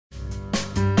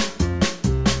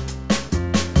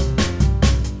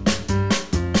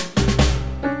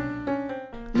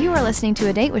listening to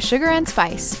A Date with Sugar and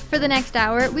Spice. For the next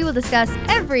hour, we will discuss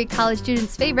every college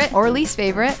student's favorite Or least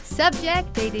favorite.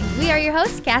 subject, dating. We are your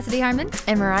hosts, Cassidy Harmon.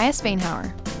 And Mariah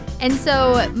Spainhauer. And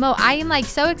so, Mo, I am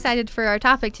so excited for our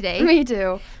topic today. Me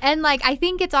too. And I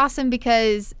think it's awesome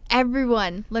because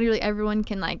literally everyone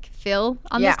can feel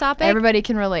on this topic. Everybody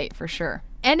can relate for sure.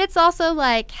 And it's also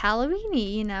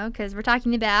Halloween-y, because we're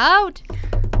talking about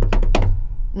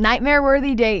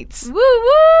Nightmare-worthy dates. woo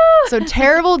woo. So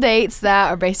terrible dates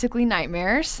that are basically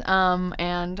nightmares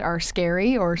and are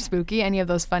scary or spooky, any of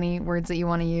those funny words that you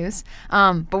want to use.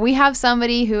 But we have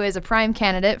somebody who is a prime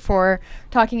candidate for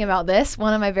talking about this,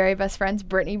 one of my very best friends,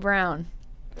 Brittany Brown.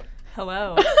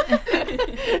 Hello.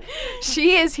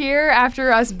 She is here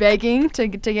after us begging to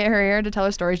get her here to tell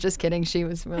her stories. Just kidding. She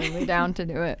was willingly down to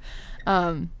do it.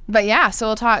 But yeah, so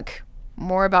we'll talk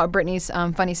more about Brittany's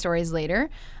funny stories later.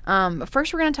 But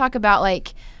first we're going to talk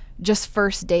about just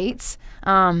first dates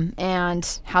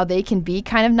and how they can be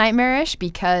kind of nightmarish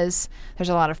because there's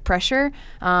a lot of pressure.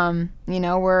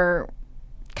 We're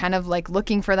kind of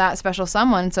looking for that special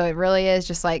someone, so it really is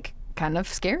just kind of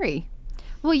scary.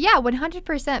 Well, yeah,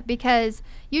 100%, because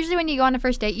usually when you go on a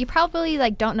first date, you probably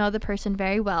don't know the person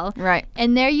very well. Right.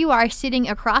 And there you are sitting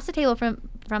across the table from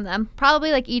them,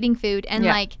 probably eating food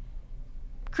and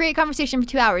create conversation for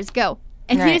 2 hours, go.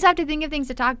 And you just have to think of things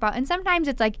to talk about. And sometimes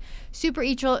it's super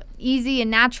easy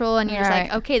and natural, and you're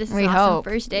just okay, this is an awesome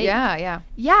first date. Yeah.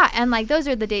 Yeah, and those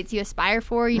are the dates you aspire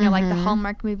for, the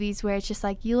Hallmark movies where it's just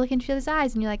you look into his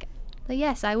eyes and you're like,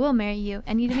 yes, I will marry you,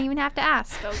 and you didn't even have to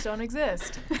ask. Those don't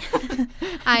exist.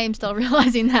 I am still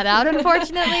realizing that out,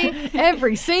 unfortunately.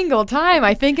 Every single time,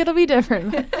 I think it'll be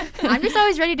different. I'm just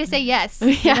always ready to say yes.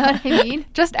 Yeah. You know what I mean?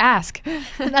 Just ask.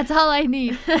 That's all I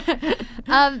need.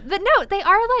 But no, they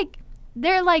are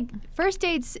they're first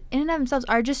dates in and of themselves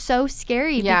are just so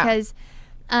scary because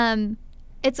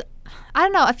it's, I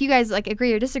don't know if you guys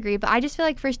agree or disagree, but I just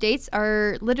feel first dates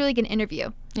are literally an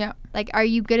interview. Yeah. Are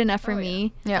you good enough for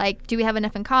me? Yeah. Do we have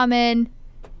enough in common?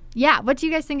 Yeah. What do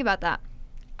you guys think about that?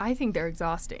 I think they're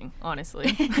exhausting,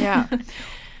 honestly. Yeah.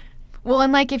 Well,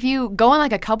 and if you go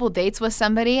on a couple dates with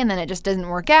somebody and then it just doesn't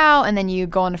work out, and then you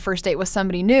go on a first date with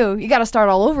somebody new, you got to start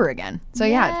all over again. So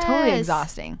yeah, totally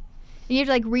exhausting. And you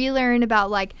have to relearn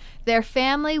about their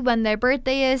family, when their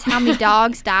birthday is, how many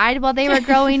dogs died while they were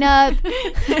growing up. But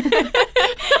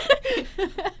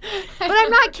I'm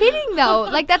not kidding though.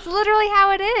 That's literally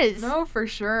how it is. No, for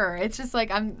sure. It's just I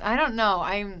don't know.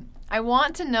 I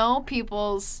want to know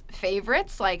people's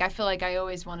favorites. I feel I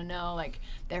always want to know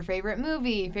their favorite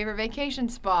movie, favorite vacation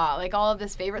spot, all of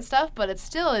this favorite stuff, but it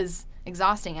still is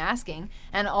exhausting asking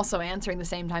and also answering the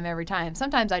same time every time.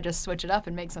 Sometimes I just switch it up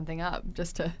and make something up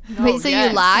just to Wait, so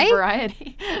you lie?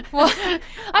 Variety. Well,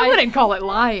 I wouldn't call it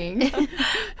lying.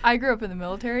 I grew up in the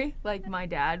military. My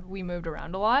dad, we moved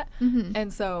around a lot. Mm-hmm.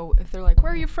 And so if they're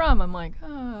where are you from? I'm well,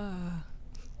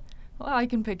 I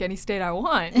can pick any state I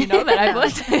want, that I've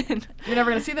lived in. You're never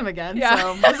going to see them again, Yeah.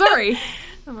 so Missouri.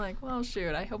 I'm well,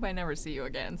 shoot, I hope I never see you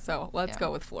again. So let's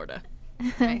go with Florida.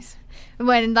 Nice.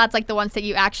 When that's the one state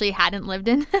you actually hadn't lived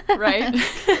in. Right?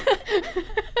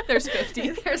 There's 50.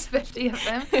 There's 50 of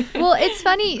them. Well, it's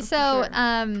funny. So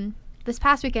this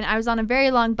past weekend, I was on a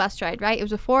very long bus ride, right? It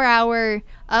was a 4-hour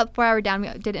up, 4-hour down. We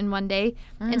did it in one day.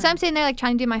 And so I'm sitting there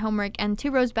trying to do my homework, and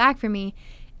 2 rows back from me,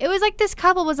 it was this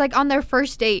couple was on their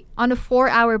first date on a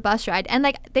 4-hour bus ride.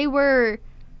 And they were...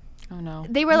 Oh, no.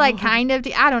 They were kind of...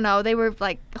 I don't know. They were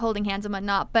holding hands and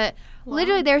whatnot. But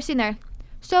literally they were sitting there.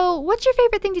 So, what's your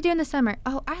favorite thing to do in the summer?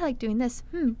 Oh, I like doing this.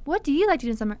 What do you like to do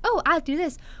in the summer? Oh, I like to do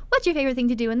this. What's your favorite thing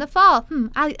to do in the fall?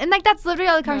 And that's literally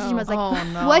all the conversation was.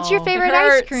 What's your favorite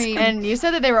ice cream? And you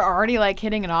said that they were already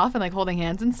hitting it off and holding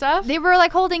hands and stuff? They were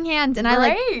holding hands, and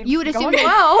Great. you would assume Going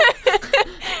well.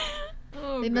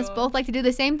 They must both like to do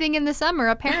the same thing in the summer,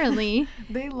 apparently.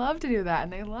 They love to do that,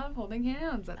 and they love holding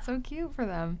hands. That's so cute for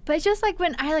them. But it's just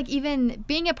when I even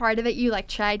being a part of it, you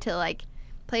try to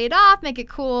play it off, make it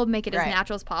cool, make it as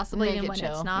natural as possible, even when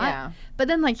chill. it's not. Yeah. But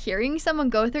then hearing someone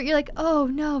go through it, you're oh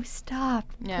no, stop,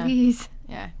 please.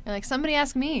 Yeah. You're somebody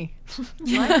ask me.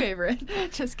 My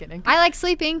favorite. Just kidding. I like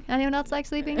sleeping. Anyone else like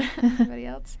sleeping? Anybody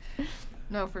else?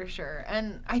 No, for sure.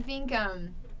 And I think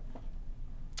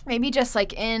maybe just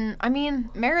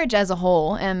marriage as a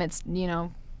whole, it's,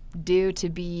 due to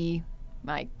be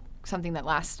something that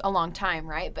lasts a long time,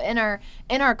 right? But in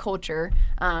our culture,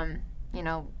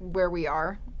 where we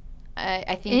are,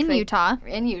 I think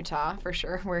in Utah for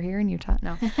sure. We're here in Utah.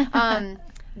 No. I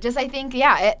think,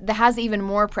 it has even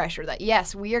more pressure that,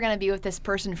 yes, we are going to be with this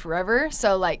person forever.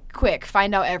 So quick,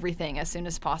 find out everything as soon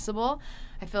as possible.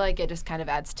 I feel it just kind of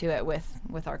adds to it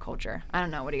with our culture. I don't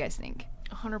know. What do you guys think?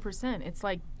 100%. It's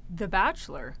The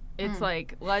Bachelor. It's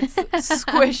like, let's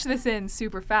squish this in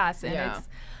super fast. And it's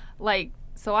like,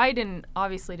 so I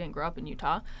obviously didn't grow up in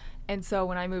Utah. And so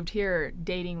when I moved here,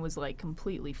 dating was like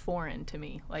completely foreign to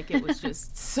me. Like it was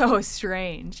just so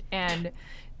strange. And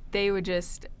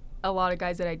a lot of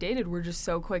guys that I dated were just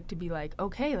so quick to be like,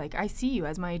 okay, like I see you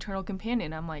as my eternal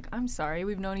companion. I'm like, I'm sorry,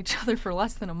 we've known each other for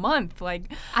less than a month.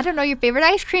 Like, I don't know your favorite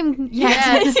ice cream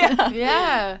yet. Yes.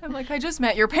 Yeah. I'm like, I just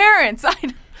met your parents.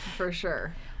 For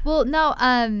sure. Well,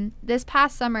 no, this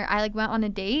past summer I like went on a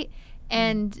date,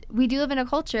 and we do live in a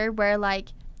culture where like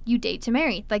you date to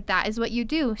marry. Like that is what you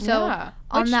do. So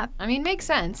I mean, makes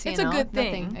sense. It's a good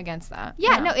thing. Nothing against that.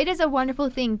 Yeah, no, it is a wonderful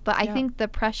thing. But I think the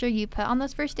pressure you put on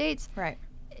those first dates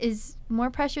is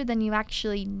more pressure than you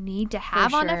actually need to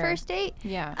have on a first date.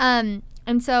 Yeah.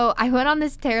 And so I went on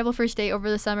this terrible first date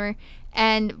over the summer,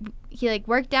 and he like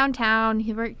worked downtown.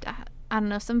 He worked, I don't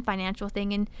know, some financial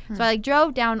thing. And so I like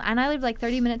drove down, and I lived like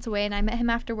 30 minutes away, and I met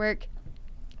him after work.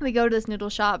 We go to this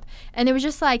noodle shop, and it was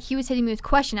just like he was hitting me with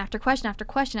question after question after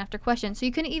question after question. So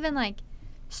you couldn't even like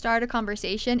start a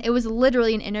conversation. It was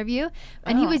literally an interview,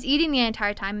 and he was eating the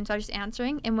entire time, and so I was just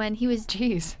answering. And when he was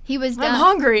done, I'm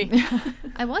hungry.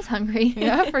 I was hungry.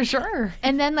 Yeah, for sure.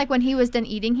 And then like when he was done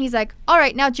eating, he's like, all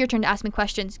right, now it's your turn to ask me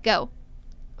questions. Go.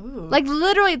 Ooh. Like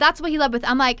literally, that's what he led with.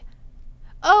 I'm like,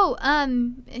 oh,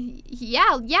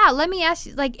 yeah, let me ask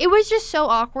you. Like, it was just so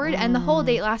awkward, and the whole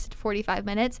date lasted 45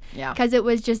 minutes. Yeah. Because it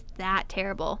was just that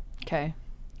terrible. Okay.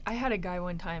 I had a guy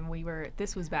one time,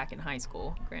 this was back in high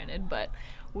school, granted, but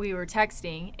we were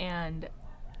texting, and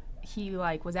he,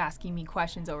 like, was asking me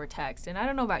questions over text. And I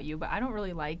don't know about you, but I don't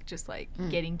really like just, like,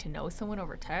 getting to know someone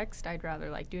over text. I'd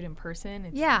rather, like, do it in person.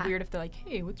 It's weird if they're like,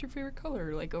 hey, what's your favorite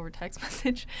color, like, over text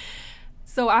message.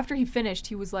 So after he finished,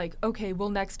 he was like, okay, well,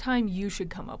 next time you should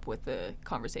come up with a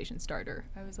conversation starter.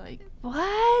 I was like,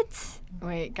 what?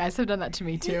 Wait, guys have done that to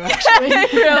me too, actually.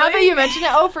 Really? Now that you mention it,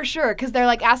 oh, for sure. Because they're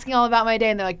like asking all about my day,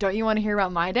 and they're like, don't you want to hear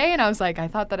about my day? And I was like, I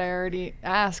thought that I already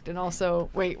asked. And also,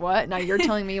 wait, what? Now you're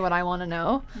telling me what I want to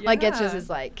know? Yeah. Like, it's just, it's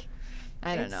like,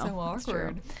 I don't know. It's so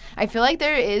awkward. I feel like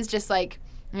there is just like,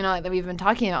 you know, like that we've been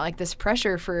talking about, like this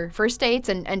pressure for first dates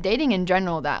and dating in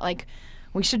general, that like,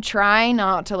 we should try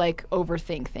not to like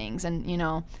overthink things and, you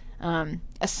know,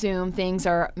 assume things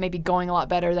are maybe going a lot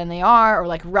better than they are, or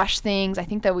like rush things. I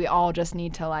think that we all just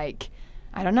need to like,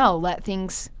 I don't know, let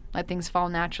things fall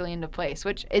naturally into place,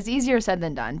 which is easier said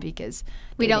than done because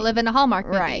we don't live in a Hallmark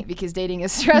movie. Right, because dating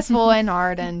is stressful and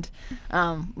hard and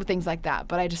things like that.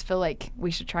 But I just feel like we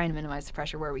should try and minimize the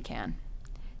pressure where we can.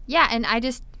 Yeah, and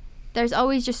there's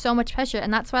always just so much pressure,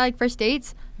 and that's why like first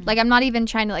dates, like I'm not even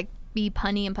trying to like be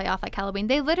punny and play off like Halloween.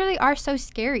 They literally are so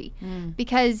scary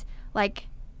because like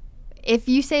if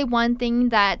you say one thing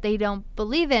that they don't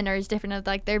believe in or is different of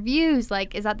like their views,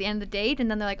 like is at the end of the date,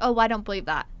 and then they're like, oh, well, I don't believe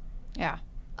that. Yeah.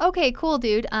 Okay, cool,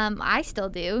 dude. I still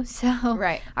do. So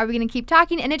right. Are we gonna keep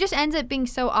talking? And it just ends up being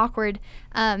so awkward.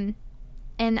 And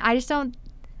I just don't.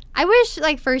 I wish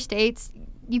like first dates,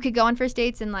 you could go on first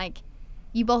dates and like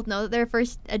you both know that they're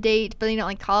a date, but you don't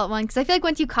like call it one. Because I feel like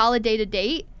once you call a date a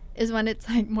date is when it's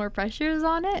like more pressure is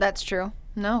on it. That's true.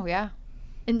 No, yeah.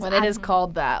 And when it is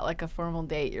called that, like a formal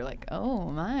date, you're like, oh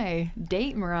my,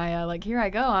 date Mariah. Like, here I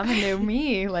go. I'm a new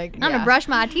me. Like, I'm gonna brush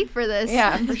my teeth for this.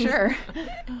 Yeah, for sure.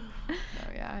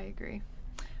 Yeah, I agree.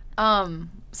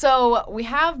 So we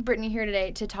have Brittany here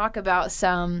today to talk about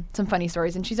some funny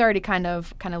stories, and she's already kind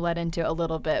of led into it a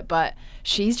little bit, but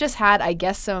she's just had, I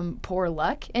guess, some poor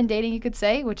luck in dating, you could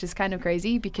say, which is kind of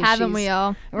crazy because haven't we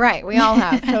all? Right, we all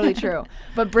have. Totally true.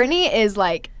 But Brittany is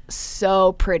like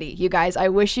so pretty, you guys. I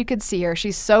wish you could see her.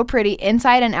 She's so pretty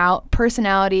inside and out.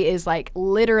 Personality is like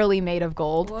literally made of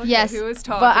gold. Look yes, who is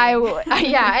talking. But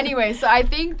yeah. Anyway, so I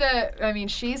think that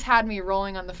she's had me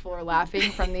rolling on the floor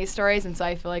laughing from these stories, and so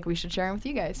I feel like we should share them with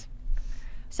you guys.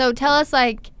 So tell us,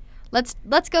 like, let's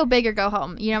go big or go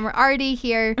home. You know, we're already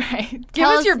here. Right. Give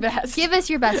us your best. Give us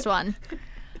your best one.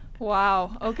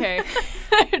 Wow. Okay.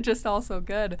 Just all so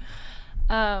good.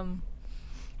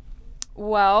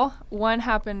 Well, one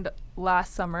happened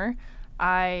last summer.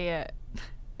 I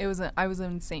was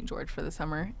in St. George for the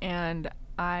summer, and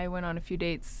I went on a few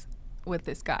dates with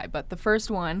this guy. But the first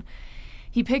one,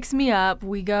 he picks me up.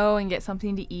 We go and get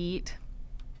something to eat.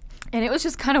 And it was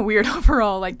just kind of weird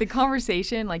overall. Like, the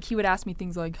conversation, like, he would ask me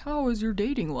things like, how is your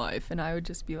dating life? And I would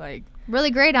just be like,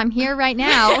 really great. I'm here right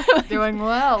now. Doing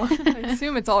well. I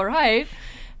assume it's all right.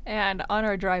 And on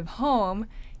our drive home,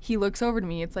 he looks over to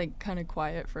me. It's, like, kind of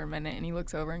quiet for a minute. And he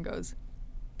looks over and goes,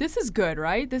 this is good,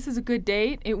 right? This is a good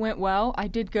date. It went well. I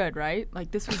did good, right? Like,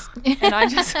 this was, and I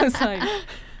just was like.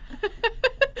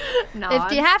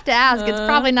 If you have to ask, it's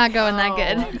probably not going that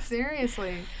good.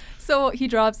 Seriously. So he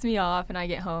drops me off and I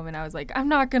get home and I was like, I'm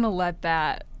not going to let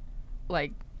that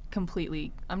like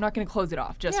completely, I'm not going to close it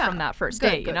off just from that first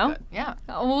date, you know? Good. Yeah.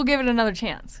 We'll give it another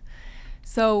chance.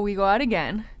 So we go out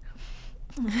again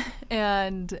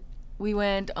and we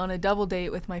went on a double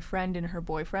date with my friend and her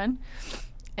boyfriend.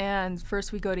 And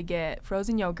first we go to get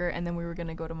frozen yogurt and then we were going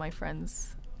to go to my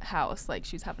friend's house. Like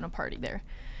she was having a party there.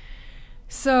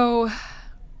 So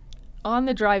on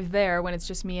the drive there, when it's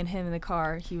just me and him in the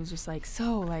car, he was just like,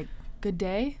 so, like, good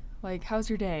day? Like, how's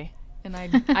your day? And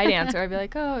I'd answer. I'd be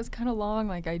like, oh, it's kind of long.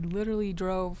 Like, I literally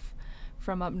drove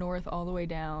from up north all the way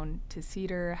down to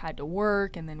Cedar, had to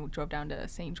work, and then we drove down to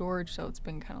St. George, so it's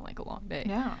been kind of like a long day.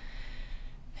 Yeah.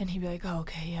 And he'd be like, oh,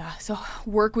 okay, yeah. So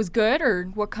work was good,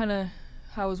 or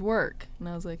how was work? And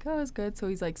I was like, oh, it's good. So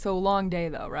he's like, so long day,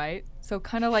 though, right? So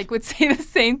kind of like would say the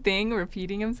same thing,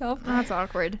 repeating himself. That's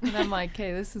awkward. And I'm like,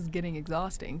 okay, this is getting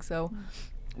exhausting. So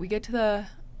we get to the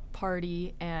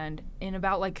party, and in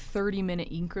about like 30-minute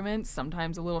increments,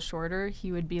 sometimes a little shorter,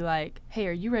 he would be like, hey,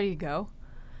 are you ready to go?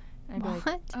 And I'd be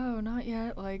like, oh, not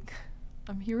yet. Like,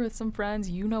 I'm here with some friends.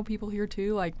 You know people here,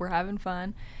 too. Like, we're having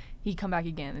fun. He'd come back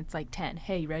again. It's like 10.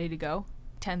 Hey, you ready to go?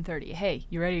 10:30. Hey,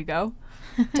 you ready to go?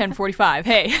 10:45.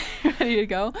 Hey, ready to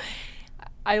go?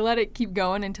 I let it keep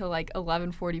going until like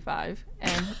 11:45,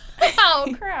 and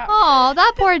Oh crap! Oh,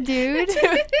 that poor dude.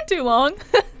 too long.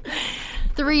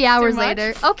 3 hours much?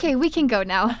 later. Okay, we can go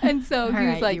now. And so All he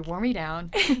was right, like, you wore me down.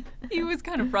 he was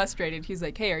kind of frustrated. He's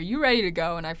like, hey, are you ready to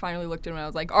go? And I finally looked at him and I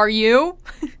was like, are you?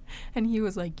 And he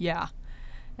was like, yeah.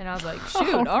 And I was like,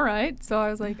 shoot, all right. So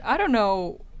I was like, I don't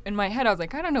know. In my head, I was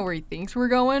like, I don't know where he thinks we're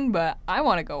going, but I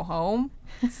want to go home.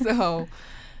 So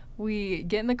we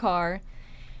get in the car,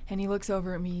 and he looks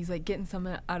over at me. He's like getting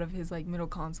something out of his like middle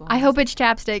console. I hope it's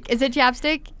chapstick. Is it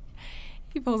chapstick?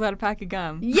 He pulls out a pack of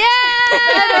gum. Yeah!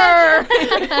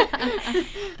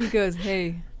 He goes, hey,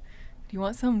 do you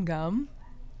want some gum?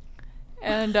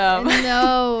 And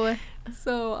No.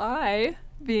 so I,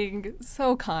 being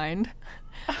so kind,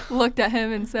 looked at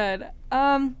him and said,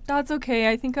 that's okay.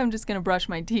 I think I'm just going to brush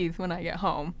my teeth when I get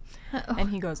home. Uh-oh.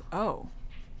 And he goes, oh,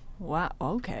 wow,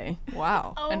 okay,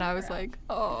 wow. Oh, and I was like,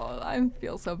 oh, I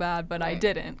feel so bad. But I Right.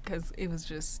 didn't, because it was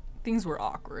just, things were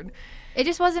awkward. It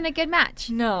just wasn't a good match.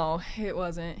 No, it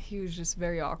wasn't. He was just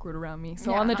very awkward around me.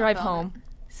 So Yeah, on the I drive felt home,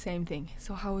 same thing.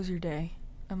 So how was your day?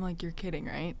 I'm like, you're kidding,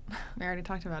 right? We already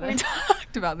talked about We it.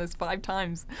 talked about this 5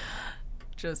 times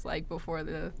just like before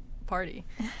the party.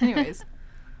 Anyways,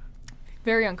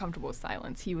 very uncomfortable with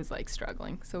silence. He was like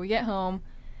struggling. So we get home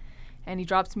and he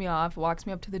drops me off, walks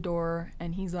me up to the door,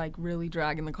 and he's like really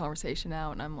dragging the conversation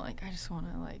out. And I'm like, I just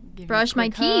want to like give Brush you a my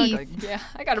quick hug. teeth. Like, yeah,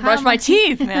 I got to Come brush my on.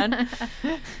 teeth, man.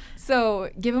 So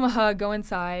give him a hug, go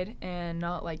inside, and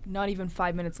not even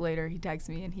 5 minutes later, he texts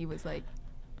me and he was like,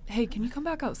 hey, can you come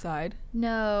back outside?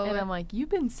 No. And I'm like, you've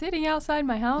been sitting outside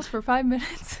my house for 5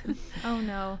 minutes. Oh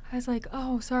no. I was like,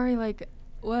 oh, sorry,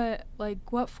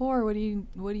 what for? What do you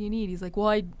need? He's like,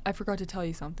 well, I forgot to tell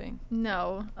you something.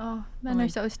 No. Oh, men I'm are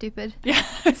like- so stupid. Yeah.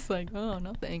 I was like, oh,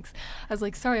 no thanks. I was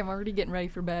like, sorry, I'm already getting ready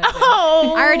for bed.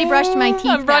 Oh, I already brushed my teeth.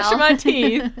 I'm brushing pal. my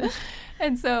teeth.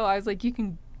 And so I was like, you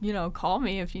can, call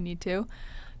me if you need to.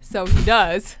 So he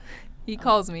does. He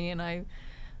calls me and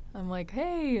I'm like,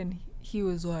 hey, and he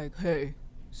was like, hey,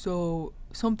 so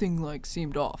something like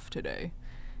seemed off today.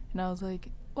 And I was like,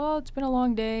 well, it's been a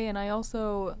long day, and I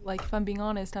also, like, if I'm being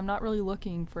honest, I'm not really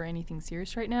looking for anything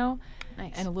serious right now.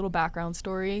 Nice. And a little background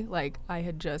story, like, I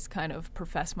had just kind of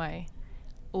professed my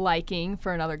liking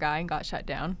for another guy and got shut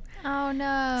down. Oh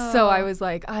no. So I was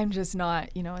like, I'm just not,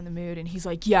 in the mood. And he's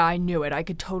like, yeah, I knew it. I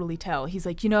could totally tell. He's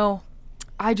like,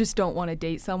 I just don't want to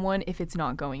date someone if it's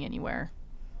not going anywhere.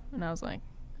 And I was like,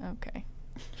 okay.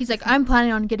 He's like, I'm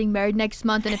planning on getting married next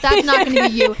month, and if that's not going to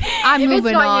be you, I'm if moving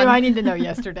it's not on. you, I need to know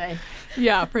yesterday.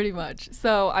 Yeah, pretty much.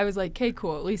 So I was like, okay,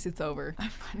 cool. At least it's over. I'm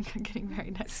planning on getting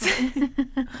married next month.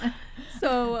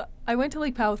 So I went to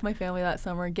Lake Powell with my family that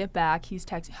summer. Get back, he's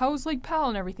texting, how was Lake Powell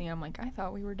and everything? I'm like, I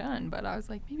thought we were done, but I was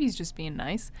like, maybe he's just being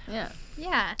nice. Yeah.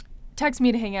 Yeah. Text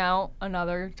me to hang out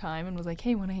another time and was like,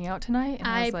 hey, want to hang out tonight? And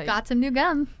I was I've like, got some new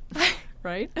gum.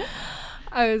 right?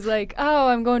 I was like, oh,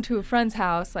 I'm going to a friend's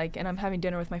house, and I'm having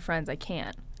dinner with my friends. I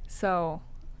can't. So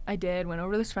I did, went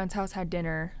over to this friend's house, had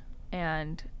dinner,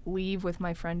 and leave with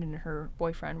my friend and her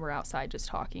boyfriend. We're outside just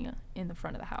talking in the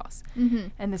front of the house. Mm-hmm.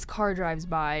 And this car drives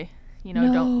by, we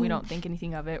No. don't think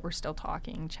anything of it. We're still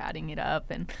talking, chatting it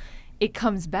up, and it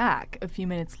comes back a few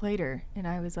minutes later, and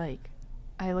I was like,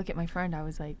 I look at my friend, I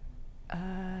was like,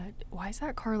 why is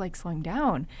that car slowing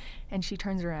down? And she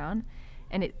turns around,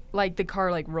 and it the car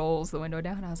rolls the window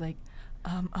down. I was like,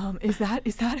 is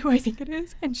that who I think it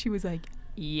is? And she was like,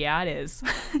 yeah, it is.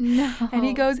 No. And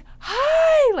he goes,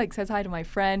 hi, like says hi to my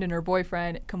friend, and her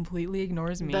boyfriend completely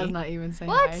ignores me. Does not even say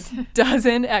What? hi.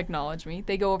 Doesn't acknowledge me.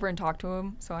 They go over and talk to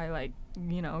him, so I like,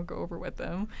 you know, go over with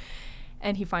them.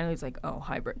 And he finally is like, oh,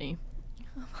 hi, Brittany.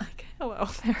 I'm like, hello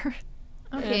there.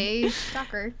 Okay,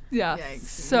 shocker. Yeah, Yikes,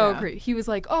 so yeah. great. He was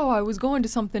like, oh, I was going to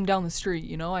something down the street,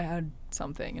 you know, I had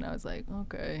something. And I was like,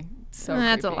 okay. So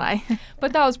That's creepy. a lie.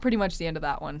 But that was pretty much the end of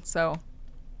that one. So,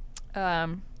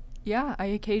 yeah, I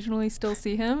occasionally still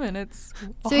see him, and it's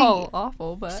So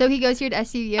awful, but... So he goes here to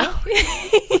SUU?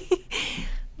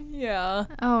 Yeah,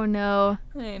 Oh, no.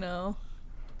 I know.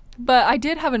 But I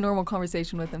did have a normal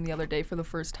conversation with him the other day for the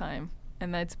first time,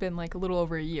 and that's been like a little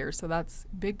over a year, so that's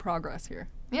big progress here.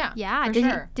 Yeah. Yeah. For Did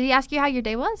sure. he ask you how your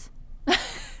day was?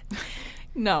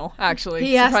 No, actually.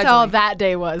 He asked how surprisingly. that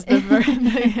day was,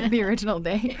 the original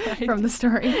day from the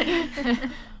story.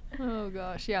 Oh,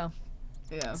 gosh, yeah.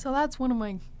 Yeah. So that's one of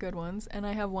my good ones, and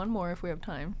I have one more if we have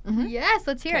time. Yes,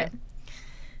 let's hear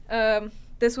it.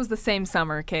 This was the same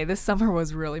summer, okay? This summer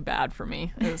was really bad for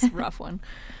me. It was a rough one.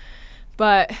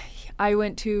 But I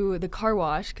went to the car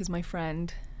wash because my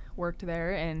friend worked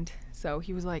there, and so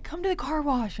he was like, come to the car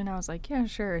wash. And I was like, yeah,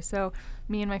 sure. So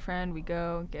me and my friend, we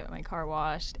go get my car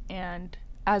washed, and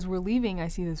as we're leaving, I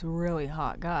see this really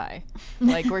hot guy,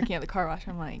 like, working at the car wash.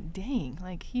 I'm like, dang,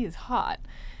 like, he is hot.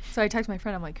 So I text my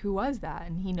friend, I'm like, who was that?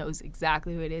 And he knows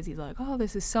exactly who it is. He's like, oh,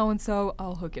 this is so-and-so.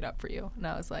 I'll hook it up for you. And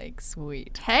I was like,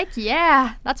 sweet. Heck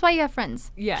yeah. That's why you have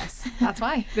friends. Yes. That's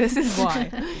why. This is why.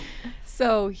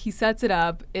 So he sets it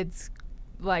up. It's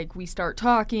like we start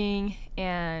talking,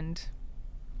 and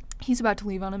he's about to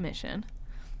leave on a mission.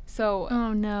 So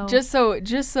Oh, no. just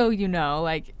so you know,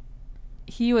 like,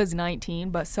 he was 19,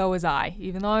 but so was I.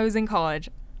 Even though I was in college,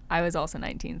 I was also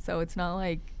 19. So it's not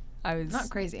like I was Not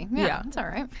crazy. Yeah. Yeah. That's all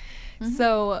right.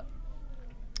 So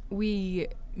we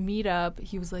meet up.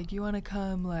 He was like, you want to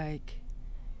come, like,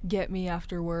 get me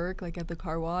after work, like, at the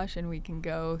car wash, and we can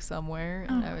go somewhere?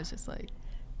 And I was just like,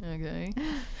 okay.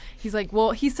 He's like,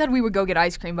 well, he said we would go get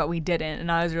ice cream, but we didn't.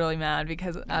 And I was really mad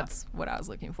because that's what I was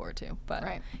looking forward to. But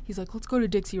Right. he's like, let's go to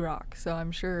Dixie Rock. So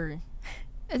I'm sure.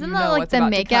 Isn't you that know like what's the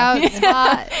about to come. makeout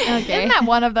spot? Okay. Isn't that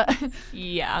one of the?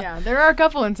 Yeah. Yeah, there are a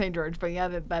couple in St. George, but yeah,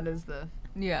 that is the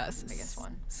Yes. biggest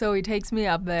one. So he takes me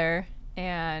up there,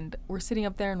 and we're sitting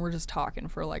up there, and we're just talking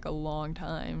for like a long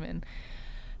time,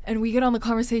 and we get on the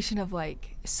conversation of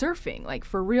like surfing, like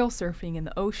for real surfing in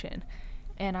the ocean.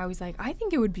 And I was like, I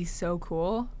think it would be so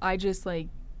cool. I just like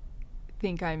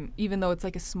think even though it's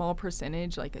like a small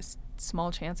percentage, like a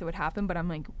small chance it would happen, but I'm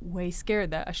like way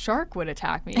scared that a shark would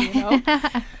attack me, you know?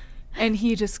 And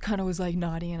he just kind of was like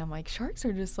nodding, and I'm like, sharks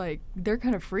are just like, they're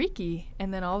kind of freaky.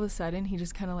 And then all of a sudden he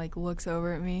just kind of like looks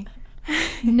over at me,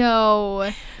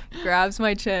 No. grabs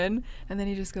my chin, and then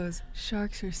he just goes,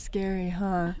 sharks are scary,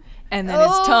 huh? And then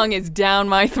his tongue is down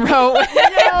my throat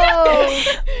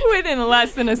within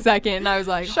less than a second. And I was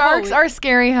like, Sharks holy- are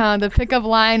scary, huh? The pickup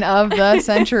line of the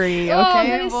century. Oh, Okay,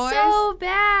 that is boys. so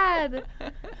bad.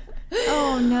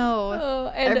 Oh, no.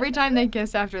 Oh, and Every time they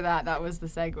kissed after that, that was the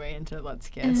segue into let's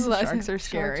kiss. Sharks are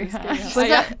scary. Was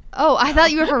that, oh, I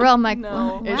thought you were for real. I'm like,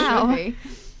 No. oh, It wow. should be.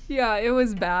 yeah, it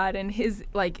was bad. And his,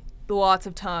 like, lots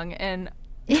of tongue. And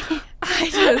I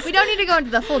just... We don't need to go into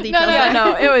the full details. Yeah,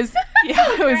 no, it was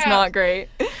not great.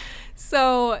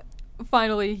 So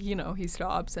finally, you know, he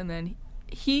stops, and then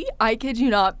I kid you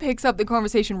not, picks up the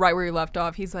conversation right where he left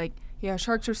off. He's like, yeah,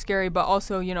 sharks are scary, but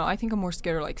also, you know, I think I'm more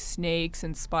scared of like snakes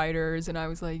and spiders. And I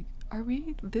was like,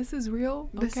 this is real?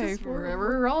 Okay,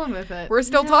 We're rolling with it. we're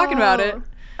still talking about it.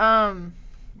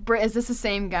 Britt, is this the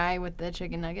same guy with the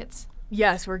chicken nuggets?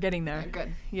 Yes, we're getting there.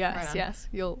 Good. Yes, Right on. yes.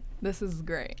 This is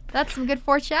great. That's some good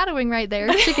foreshadowing right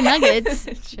there. Chicken nuggets.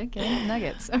 Chicken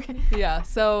nuggets. Okay. Yeah,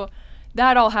 so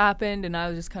that all happened, and I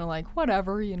was just kind of like,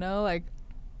 whatever, you know, like,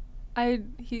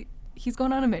 he's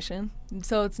going on a mission,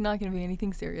 so it's not going to be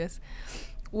anything serious.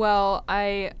 Well,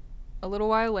 a little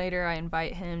while later, I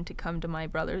invite him to come to my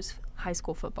brother's high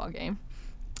school football game,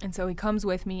 and so he comes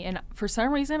with me, and for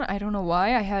some reason, I don't know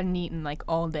why, I hadn't eaten, like,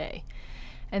 all day.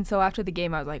 And so after the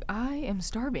game, I was like, I am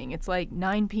starving. It's like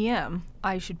 9 p.m.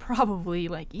 I should probably,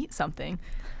 like, eat something.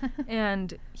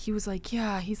 And he was like,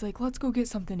 yeah. He's like, let's go get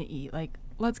something to eat. Like,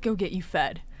 let's go get you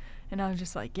fed. And I was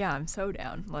just like, yeah, I'm so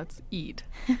down. Let's eat.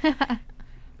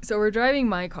 So we're driving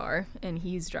my car, and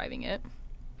he's driving it.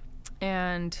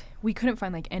 And we couldn't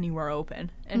find, like, anywhere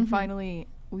open. And finally,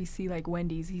 we see, like,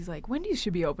 Wendy's. He's like, Wendy's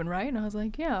should be open, right? And I was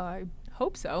like, yeah, I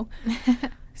hope so.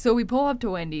 So we pull up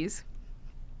to Wendy's.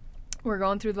 We're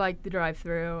going through, like, the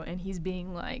drive-thru, and he's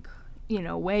being, like, you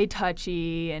know, way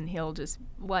touchy, and he'll just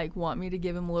like want me to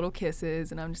give him little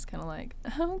kisses, and I'm just kind of like,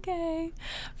 okay,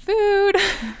 food.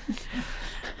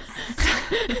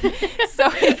 So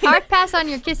Hard pass on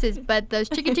your kisses, but those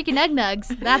chicken egg nugs,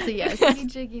 that's a yes.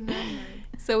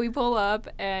 So we pull up,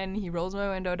 and he rolls my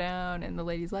window down, and the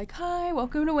lady's like, "Hi,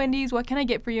 welcome to Wendy's. What can I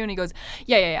get for you?" And he goes,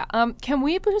 "Yeah. Can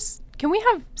we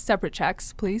have separate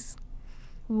checks, please?"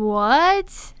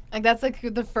 What? Like, that's like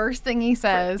the first thing he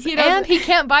says. He doesn't- and he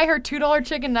can't buy her $2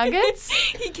 chicken nuggets?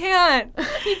 He can't.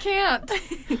 He can't.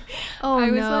 Oh,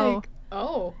 I was no. like,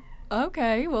 Oh.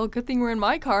 okay, well, good thing we're in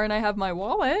my car and I have my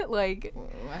wallet. Like,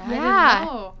 I Yeah.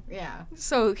 didn't know. Yeah.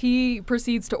 so he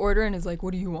proceeds to order and is like,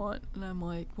 "What do you want?" And I'm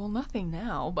like, "Well, nothing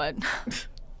now," but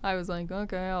I was like,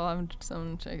 "Okay, I'll have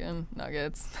some chicken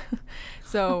nuggets."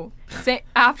 So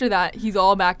after that, he's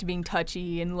all back to being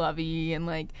touchy and lovey, and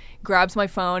like grabs my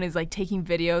phone, is like taking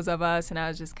videos of us, and I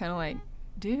was just kind of like,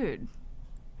 "Dude,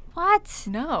 What?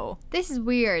 no." This is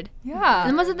weird. Yeah.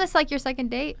 And wasn't this like your second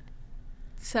date?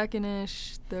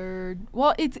 Second-ish, third.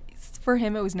 Well, it's for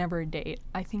him, it was never a date.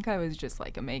 I think I was just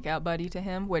like a make-out buddy to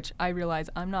him, which I realize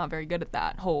I'm not very good at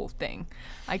that whole thing.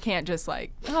 I can't just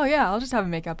like, "Oh yeah, I'll just have a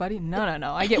make-out buddy." No.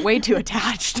 I get way too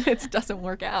attached. It doesn't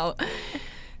work out.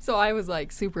 So I was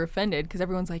like super offended because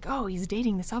everyone's like, "Oh, he's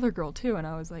dating this other girl too," and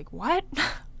I was like, "What?"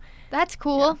 That's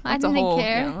cool. I That's a didn't whole,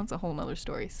 care. Yeah, that's a whole nother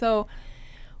story. So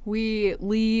we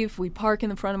leave, we park in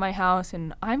the front of my house,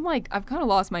 and I'm like, I've kind of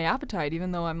lost my appetite,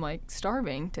 even though I'm like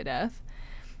starving to death.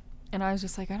 And I was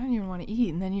just like, I don't even want to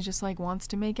eat. And then he just like wants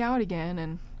to make out again.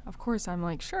 And of course I'm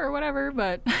like, sure, whatever.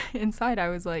 But inside I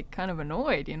was like kind of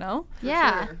annoyed, you know?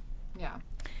 Yeah. Sure. Yeah.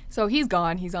 So he's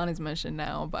gone. He's on his mission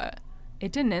now. But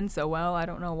it didn't end so well. I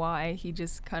don't know why. He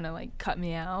just kind of like cut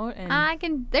me out.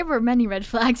 And There were many red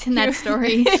flags in that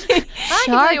story.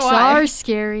 tell you Sharks why. are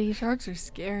scary. Sharks are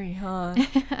scary, huh?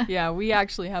 Yeah, we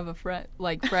actually have a friend,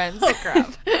 like friends. Oh,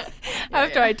 crap.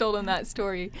 After I told him that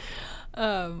story,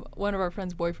 one of our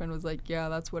friends' boyfriend was like, "Yeah,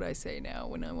 that's what I say now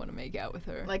when I want to make out with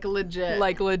her." Like legit.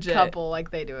 Like legit. Couple, like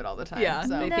they do it all the time. Yeah,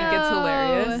 So. they think it's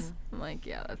hilarious. No. I'm like,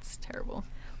 yeah, that's terrible.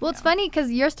 Well, it's funny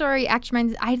because your story actually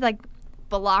reminds. I like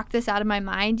blocked this out of my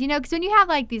mind, you know, because when you have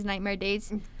like these nightmare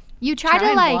dates, you try to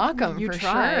and like block them you for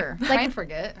try. sure. Like- Try and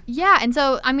forget. Yeah, and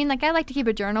so I mean, like I like to keep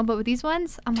a journal, but with these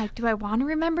ones, I'm like, do I want to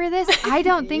remember this? I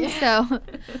don't think so.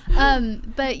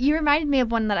 But you reminded me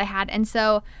of one that I had, and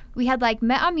so we had like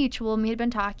met on mutual, and we had been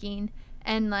talking,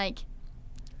 and like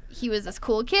he was this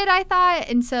cool kid, I thought,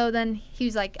 and so then he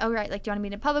was like, "Oh right, like do you want to meet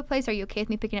in a public place? Are you okay with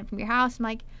me picking it up from your house?" I'm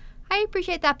like, "I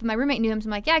appreciate that," but my roommate knew him, so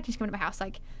I'm like, "Yeah, I can just come to my house.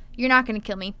 Like, you're not gonna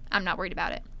kill me. I'm not worried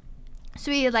about it." So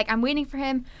we like, I'm waiting for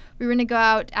him. We were gonna go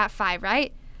out at 5,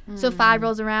 right? So 5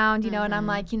 rolls around, you know, and I'm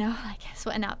like, you know, like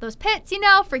sweating out those pits, you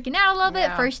know, freaking out a little bit.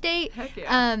 Yeah. First date. Heck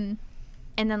yeah. And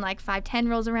then like 5:10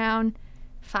 rolls around,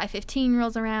 5:15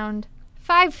 rolls around,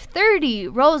 5:30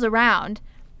 rolls around.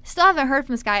 Still haven't heard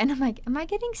from this guy, and I'm like, am I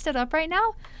getting stood up right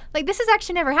now? Like this has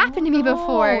actually never happened to me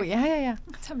before. Oh, yeah.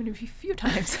 That's happened to me a few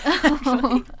times,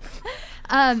 actually.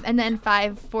 And then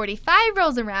 5:45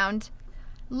 rolls around.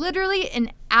 Literally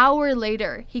an hour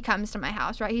later, he comes to my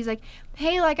house, right? He's like,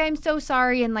 "Hey, like, I'm so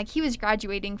sorry." And, like, he was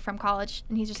graduating from college.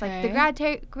 And he's just like, the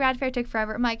grad fair took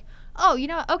forever. I'm like, oh, you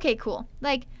know what? Okay, cool.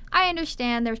 Like, I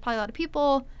understand there was probably a lot of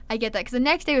people. I get that. Because the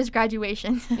next day was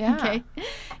graduation. Yeah. Okay.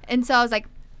 And so I was like,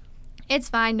 it's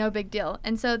fine. No big deal.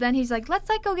 And so then he's like, let's,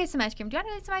 like, go get some ice cream. Do you want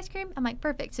to get some ice cream? I'm like,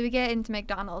 perfect. So we get into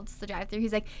McDonald's, the drive-thru.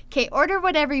 He's like, okay, order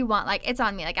whatever you want. Like, it's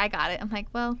on me. Like, I got it. I'm like,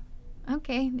 well,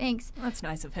 okay, thanks. That's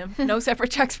nice of him. No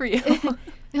separate checks for you.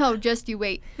 No, just you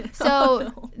wait. So Oh,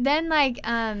 no. then like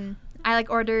I like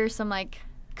order some like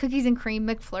cookies and cream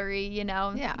McFlurry, you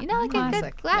know. Yeah, You know, like a classic.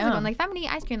 good classic Yeah. one. Like if I'm gonna eat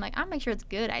ice cream, like I'll make sure it's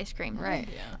good ice cream. Right.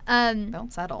 Yeah.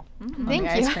 Don't settle on Thank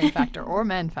the you. ice cream factor or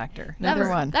men factor. That Neither was,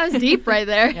 one. That was deep right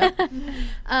there. Yep.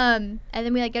 And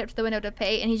then we like get up to the window to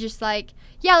pay, and he's just like,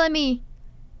 "Yeah, let me."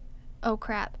 Oh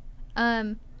crap.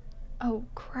 Oh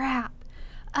crap.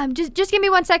 Just give me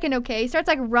 1 second, okay? He starts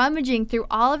like rummaging through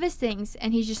all of his things,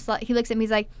 and he's just like, he looks at me,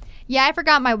 he's like, "Yeah, I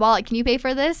forgot my wallet. Can you pay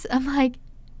for this?" I'm like,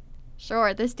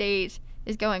 "Sure, this date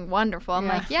is going wonderful." I'm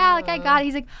Yeah. like, "Yeah, like I got it."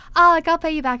 He's like, "Oh, like I'll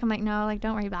pay you back." I'm like, "No, like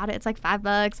don't worry about it. It's like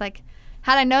 $5. Like,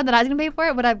 had I known that I was gonna pay for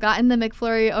it, would I have gotten the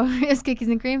McFlurry Oreos cookies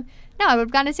and cream? No, I would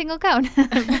have gotten a single cone."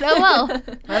 But oh well.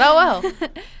 But oh well.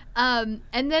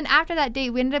 And then after that date,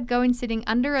 we ended up going sitting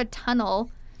under a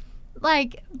tunnel,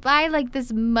 like by like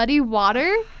this muddy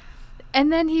water.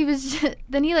 And then he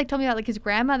like told me about like his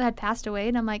grandma that had passed away,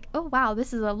 and I'm like, oh wow,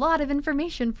 this is a lot of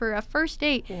information for a first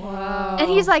date. Wow. And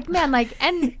he's like, man, like,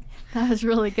 and that was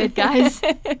really good, guys.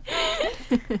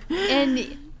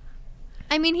 And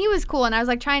I mean, he was cool, and I was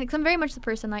like trying, because I'm very much the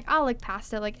person like, I'll look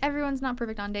past it. Like, everyone's not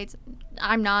perfect on dates.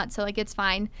 I'm not, so like it's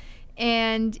fine.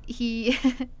 And he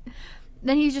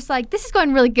then he's just like, this is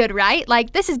going really good, right?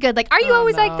 Like, this is good. Like, are you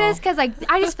always like this? Because like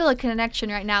I just feel a connection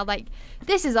right now. Like,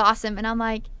 this is awesome. And I'm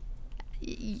like,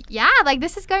 yeah, like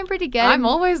this is going pretty good. I'm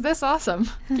always this awesome.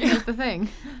 That's the thing.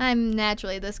 I'm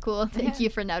naturally this cool. Thank you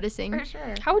for noticing. For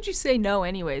sure. How would you say no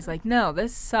anyways? Like, no,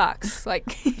 this sucks.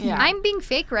 Like, Yeah. I'm being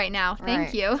fake right now. Thank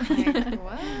Right. you. Like,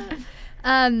 what?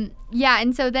 Yeah,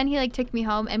 and so then he like took me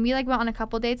home, and we like went on a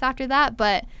couple dates after that,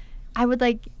 but I would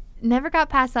like never got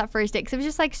past that first date because it was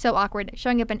just like so awkward.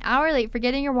 Showing up an hour late,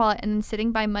 forgetting your wallet, and then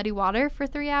sitting by muddy water for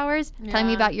 3 hours, telling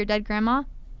me Yeah. about your dead grandma.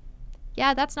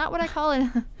 Yeah, that's not what I call it.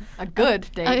 A good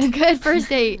A date. good first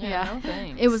date. Yeah. no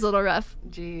thanks. It was a little rough.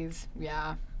 Jeez.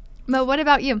 Yeah. But what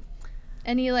about you?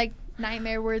 Any like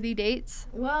nightmare-worthy dates?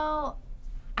 Well,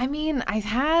 I mean, I've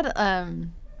had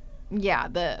yeah,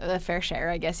 the fair share,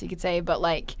 I guess you could say, but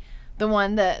like the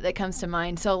one that comes to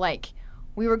mind. So like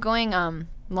we were going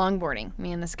longboarding,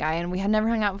 me and this guy, and we had never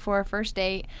hung out before, first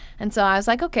date. And so I was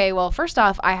like, okay, well, first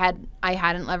off, I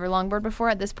hadn't ever longboard before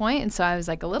at this point, and so I was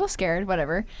like a little scared,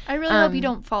 whatever. I really hope you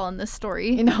don't fall in this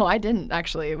story. You know, I didn't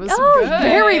actually. It was Oh,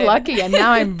 very good. lucky, and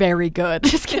now I'm very good.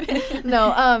 Just kidding.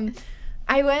 No,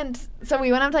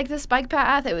 we went up like this bike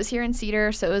path. It was here in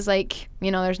Cedar, so it was like,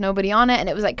 you know, there's nobody on it, and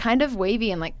it was like kind of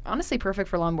wavy and like honestly perfect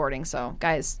for longboarding. So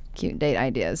guys, cute date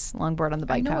ideas: longboard on the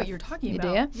bike I know path. what you're talking You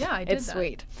about. do? Yeah, I did It's that.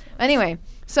 sweet. Anyway,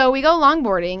 so we go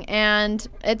longboarding, and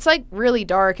it's like really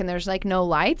dark, and there's like no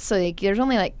lights, so like there's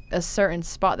only like a certain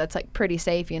spot that's like pretty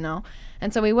safe, you know.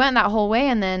 And so we went that whole way,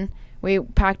 and then we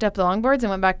packed up the longboards and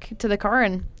went back to the car,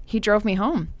 and he drove me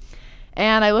home.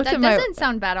 And I looked That at my. doesn't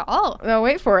sound bad at all. No,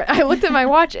 wait for it. I looked at my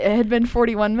watch. It had been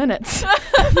 41 minutes.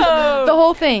 The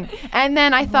whole thing. And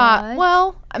then I thought, What?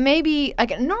 well, maybe,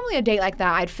 like, normally a date like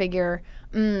that, I'd figure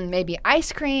maybe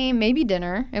ice cream, maybe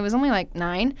dinner. It was only like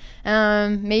 9.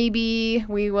 Maybe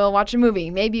we will watch a movie.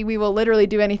 Maybe we will literally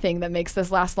do anything that makes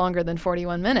this last longer than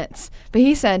 41 minutes. But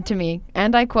he said to me,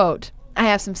 and I quote, I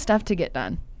have some stuff to get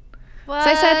done. What? So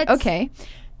I said, okay.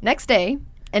 Next day,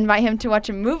 invite him to watch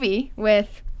a movie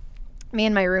with me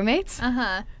and my roommates.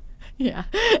 Uh-huh. Yeah.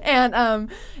 And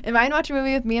invite him to watch a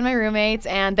movie with me and my roommates,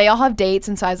 and they all have dates.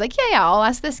 And so I was like, yeah, I'll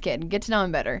ask this kid, get to know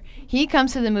him better. He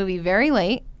comes to the movie very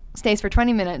late, stays for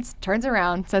 20 minutes, turns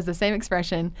around, says the same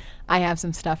expression, I have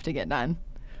some stuff to get done.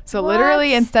 So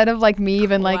literally, What? instead of like me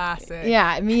even Classic.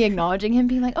 me acknowledging him,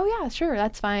 being like, oh yeah, sure,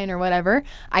 that's fine or whatever,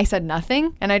 I said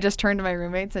nothing, and I just turned to my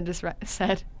roommates and just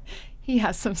said, he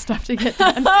has some stuff to get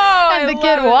done. I And the love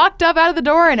kid it. walked up out of the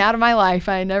door and out of my life.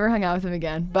 I never hung out with him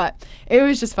again. But it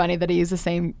was just funny that he used the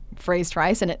same phrase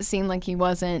twice, and it seemed like he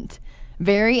wasn't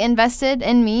very invested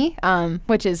in me,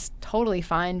 which is totally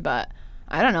fine. But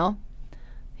I don't know.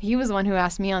 He was the one who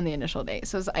asked me on the initial date,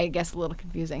 so it was, I guess, a little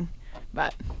confusing.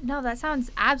 But No, that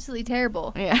sounds absolutely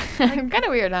terrible. yeah, kind of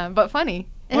weird, but funny.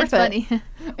 It's Worth it.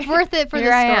 funny. Worth it for Here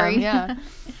the I am, story.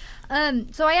 yeah.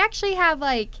 So I actually have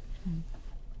like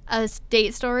a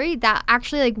date story that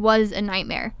actually like was a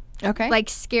nightmare, Okay. like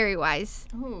scary wise.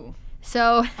 Ooh,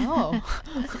 So oh.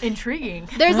 intriguing.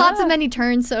 there's lots of many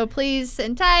turns, so please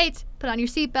sit tight, put on your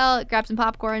seatbelt, grab some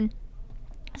popcorn.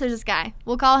 So there's this guy.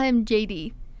 We'll call him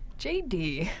JD.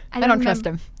 JD. I don't don't trust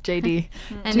him. JD.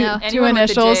 I know. Two Anyone with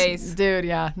the initials. J's. Dude,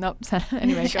 yeah. Nope.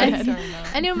 Anyway, go Yes. ahead.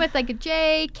 I knew him with like a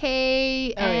J,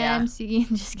 K, Oh, yeah. M, C.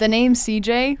 Just The name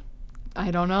CJ,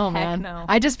 I don't know, Heck man. no.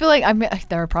 I just feel like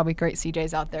there are probably great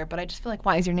CJs out there, but I just feel like,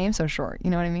 why is your name so short? You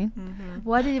know what I mean?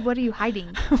 what are you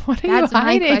hiding? What are That's you my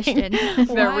hiding? question.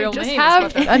 Their Why? real just name is have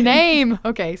what they- a name.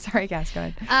 Okay, sorry, Cass. Go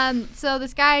ahead. So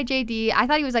this guy JD, I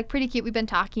thought he was like pretty cute. We've been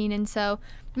talking, and so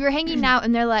we were hanging out,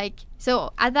 and they're like,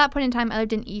 so at that point in time, I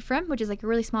lived in Ephraim, which is like a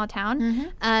really small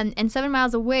town, and 7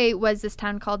 miles away was this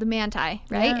town called Manti,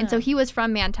 right? And so he was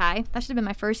from Manti. That should have been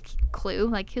my first clue.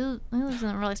 Like he lives in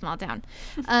a really small town,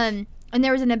 and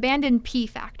there was an abandoned pea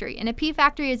factory, and a pea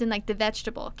factory is in like the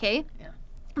vegetable, okay? Yeah.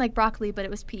 Like broccoli, but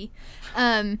it was pea.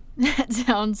 That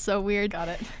sounds so weird. Got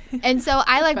it. And so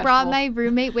I like brought Vegetable. my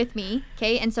roommate with me,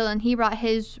 okay? And so then he brought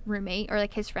his roommate or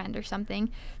like his friend or something.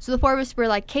 So the four of us were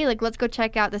like, okay, like let's go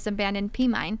check out this abandoned pea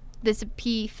mine, this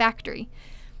pea factory.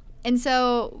 And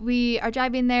so we are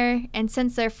driving there, and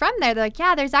since they're from there, they're like,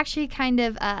 yeah, there's actually kind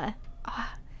of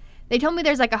they told me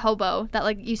there's like a hobo that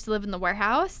like used to live in the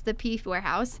warehouse, the pea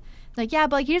warehouse. Like, yeah,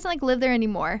 but like he doesn't like live there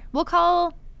anymore. We'll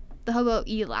call the hobo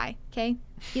Eli, okay?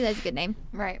 Eli's a good name.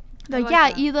 Right. They're like,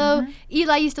 like yeah, that.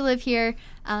 Eli used to live here.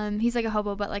 He's like a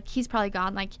hobo, but like he's probably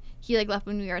gone. Like he like left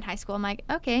when we were in high school. I'm like,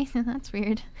 okay, that's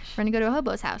weird. We're gonna go to a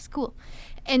hobo's house. Cool.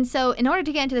 And so in order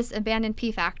to get into this abandoned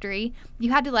pea factory,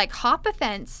 you had to like hop a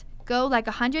fence, go like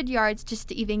 100 yards just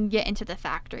to even get into the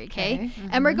factory, okay?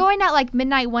 And we're going at like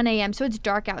midnight, 1 a.m., so it's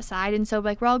dark outside. And so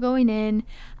like we're all going in,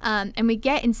 and we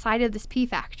get inside of this pea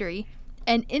factory.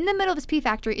 And in the middle of this pea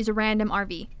factory is a random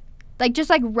RV. Like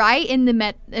just like right in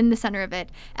the center of it.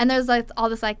 And there's like all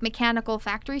this like mechanical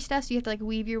factory stuff, so you have to like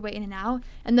weave your way in and out.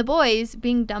 And the boys,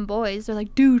 being dumb boys, they're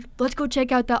like, dude, let's go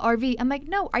check out that RV. I'm like,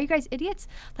 no, are you guys idiots?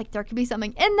 Like there could be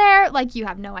something in there, like you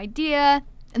have no idea.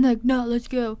 And they're like, no, let's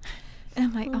go. And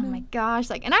I'm like, oh my gosh.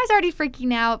 Like, and I was already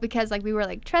freaking out because like we were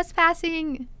like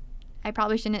trespassing. I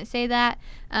probably shouldn't say that.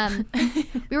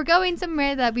 We were going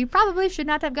somewhere that we probably should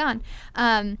not have gone.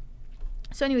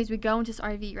 So anyways, we go into this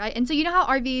RV, right? And so you know how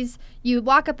RVs, you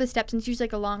walk up the steps and it's usually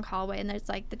like a long hallway and there's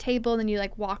like the table and then you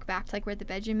like walk back to like where the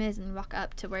bedroom is and walk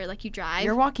up to where like you drive.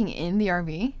 You're walking in the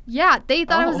RV? Yeah, they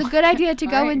thought it was a good idea to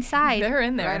go Right. inside. They're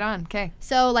in there. Right on. Okay.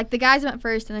 So like the guys went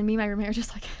first and then me and my roommate were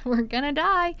just like, we're gonna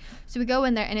die. So we go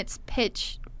in there and it's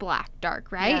pitch black,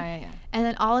 dark, right? Yeah. And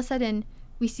then all of a sudden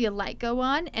we see a light go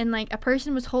on and like a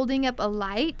person was holding up a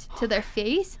light to their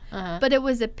face, but it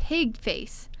was a pig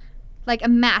face. Like a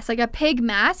mask, like a pig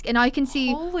mask, and all you can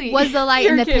see was the light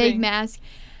in the pig mask.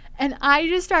 And I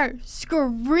just start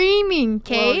screaming,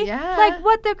 Kay. Well, yeah. Like,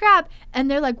 what the crap? And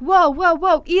they're like,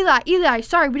 whoa, Eli,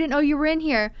 sorry, we didn't know you were in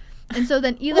here. And so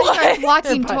then Eli starts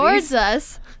walking towards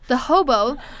us, the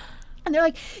hobo, and they're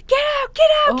like, get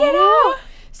out.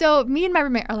 So me and my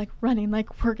roommate are like running,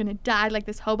 like we're gonna die, like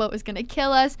this hobo is gonna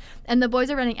kill us, and the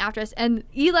boys are running after us, and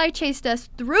Eli chased us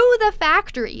through the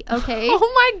factory, okay?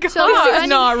 Oh my god, So this is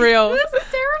not real. This is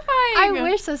terrifying. I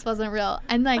wish this wasn't real,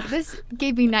 and like this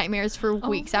gave me nightmares for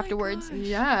weeks afterwards.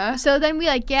 Yeah. So then we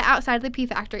like get outside of the pea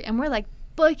factory, and we're like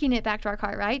booking it back to our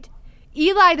car, right?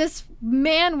 Eli, this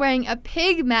man wearing a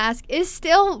pig mask, is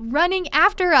still running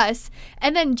after us.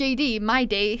 And then JD, my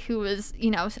date, who was,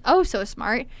 you know, oh so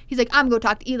smart, he's like, I'm going to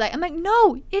talk to Eli. I'm like,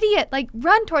 no, idiot, like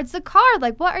run towards the car.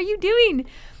 Like, what are you doing?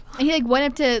 And he like went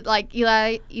up to like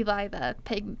Eli, the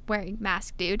pig wearing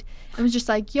mask dude, and was just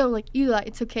like, yo, like Eli,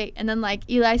 it's okay. And then like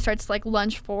Eli starts to like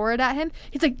lunge forward at him.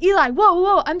 He's like, Eli,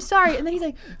 whoa, I'm sorry. And then he's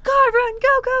like, God, run,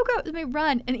 go. Let me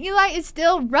run. And Eli is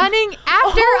still running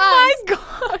after us. Oh my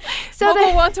god. So Mama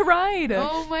then- wants a ride.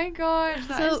 Oh my gosh,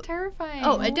 that is terrifying.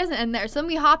 Oh, it doesn't end there. So then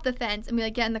we hop the fence and we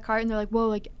like get in the car and they're like, whoa,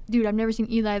 like, dude, I've never seen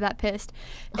Eli that pissed.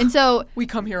 And so We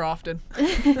come here often.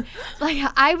 like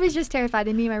I was just terrified,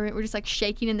 and me and my roommate were just like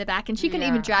shaking in the back, and she couldn't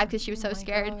even Yeah. drive because she was so my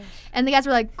scared. gosh. And the guys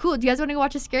were like, cool, do you guys want to go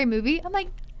watch a scary movie? I'm like,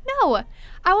 no,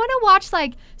 I want to watch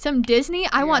like some Disney.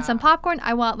 I want Yeah. some popcorn.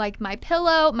 I want like my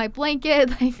pillow, my blanket,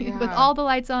 like with Yeah. all the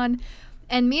lights on.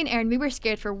 And me and Aaron, we were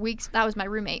scared for weeks. That was my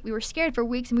roommate. We were scared for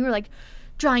weeks, and we were like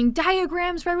drawing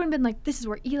diagrams for everyone, been like, this is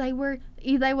where Eli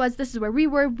was, this is where we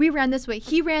were, we ran this way,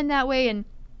 he ran that way, and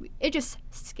it just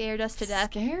scared us to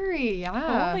death. Scary,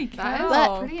 yeah. Holy That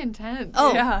cow. is pretty intense.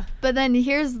 Oh, Yeah. But then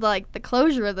here's like the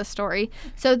closure of the story.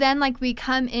 So then like we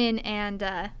come in and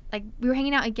like we were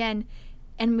hanging out again,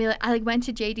 and I like went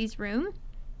to JD's room.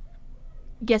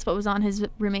 Guess what was on his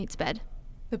roommate's bed?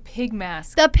 The pig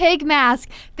mask. The pig mask.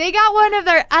 They got one of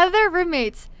their other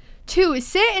roommates to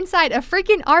sit inside a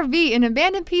freaking RV in an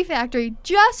abandoned pea factory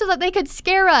just so that they could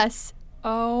scare us.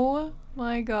 Oh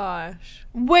my gosh.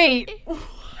 Wait.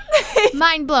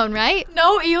 Mind blown, right?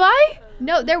 No, Eli?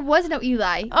 No, there was no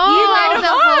Eli. Oh, Eli the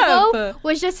stop. hobo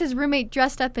was just his roommate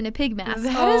dressed up in a pig mask.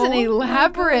 That is an Oh my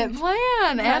elaborate gosh.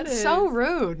 plan That and so is.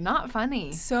 rude. Not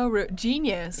funny. So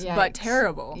genius, but Yikes.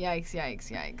 terrible. Yikes.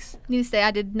 Needless to say,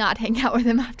 I did not hang out with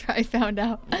him after I found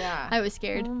out. Yeah. I was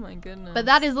scared. Oh my goodness. But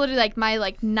that is literally like my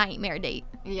like nightmare date.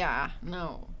 Yeah.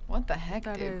 No. What the heck,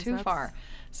 That dude? is- Too that's- far.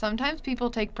 Sometimes people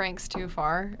take pranks too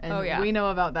far, and Oh, yeah. we know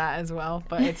about that as well.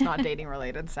 But it's not dating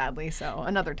related, sadly. So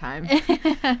another time.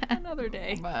 another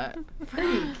day. But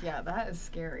freak, yeah, that is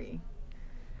scary.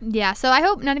 Yeah, so I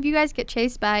hope none of you guys get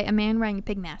chased by a man wearing a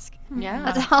pig mask. Yeah,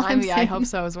 That's all I'm I saying. hope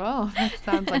so as well. That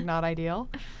sounds like not ideal.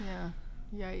 Yeah.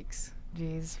 Yikes.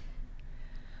 Jeez.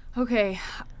 Okay.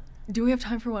 Do we have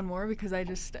time for one more? Because I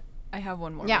have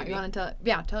one more. Yeah, maybe. you want to tell it?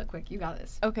 Yeah, tell it quick. You got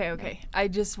this. Okay. I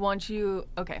just want you.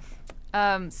 Okay.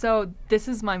 So this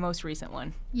is my most recent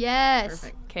one. Yes.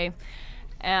 Perfect. Okay.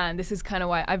 And this is kind of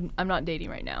why I'm not dating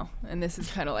right now. And this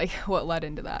is kind of like what led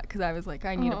into that. Because I was like,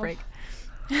 I need a Oh. break.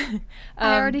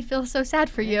 I already feel so sad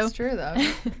for you. It's true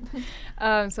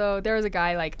though. So there was a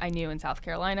guy like I knew in South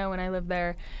Carolina when I lived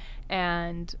there,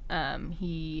 and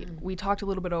we talked a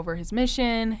little bit over his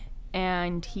mission,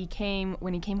 and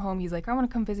when he came home, he's like, I want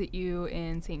to come visit you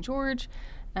in St. George,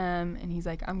 and he's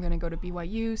like, I'm gonna go to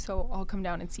BYU, so I'll come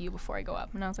down and see you before I go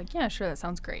up. And I was like, yeah, sure, that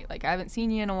sounds great. Like I haven't seen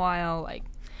you in a while, like,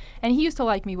 and he used to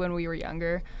like me when we were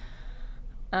younger,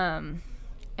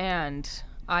 and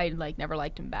I like never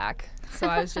liked him back. So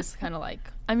I was just kind of like,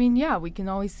 I mean, yeah, we can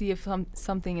always see if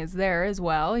something is there as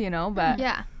well, you know, but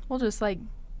Yeah. we'll just like,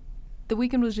 the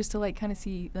weekend was just to like kind of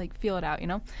see, like feel it out, you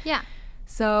know? Yeah.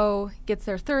 So gets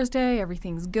there Thursday,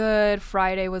 everything's good.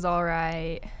 Friday was all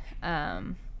right.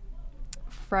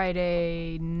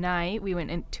 Friday night, we went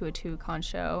into a 2-con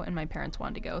show, and my parents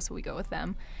wanted to go, so we go with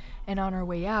them. And on our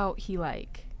way out, he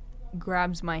like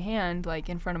grabs my hand like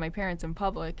in front of my parents in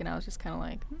public, and I was just kind of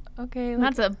like, okay,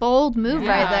 like, That's a bold move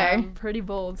right there. pretty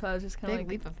bold. So I was just kind of Big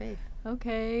like, leap of faith.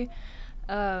 okay.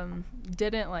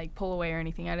 Didn't like pull away or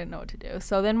anything. I didn't know what to do.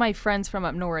 So then my friends from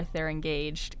up north, they're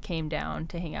engaged, came down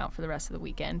to hang out for the rest of the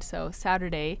weekend. So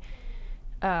Saturday,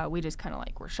 we just kind of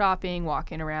like were shopping,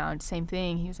 walking around, same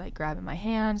thing. He was like grabbing my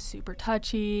hand, super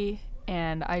touchy,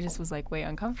 and I just was like way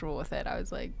uncomfortable with it. I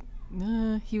was like,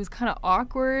 he was kind of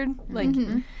awkward, like,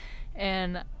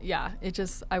 and yeah,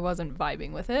 I wasn't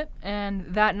vibing with it.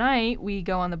 And that night we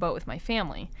go on the boat with my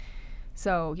family.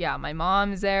 So yeah, my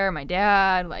mom's there, my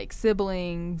dad, like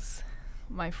siblings,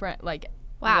 my friend, like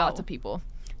lots of people.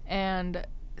 And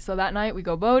so that night we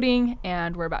go boating,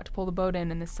 and we're about to pull the boat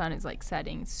in, and the sun is like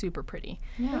setting. It's super pretty.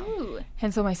 Yeah. Ooh.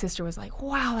 And so my sister was like,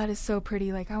 wow, that is so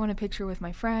pretty. Like, I want a picture with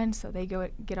my friend. So they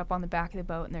get up on the back of the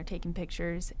boat, and they're taking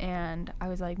pictures. And I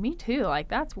was like, me too. Like,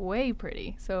 that's way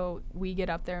pretty. So we get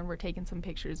up there, and we're taking some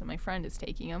pictures, and my friend is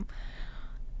taking them.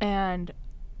 And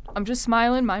I'm just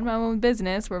smiling, mind my own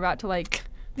business. We're about to, like,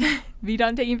 be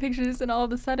done taking pictures. And all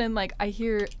of a sudden, like, I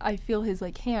feel his,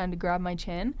 like, hand grab my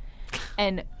chin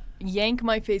and yank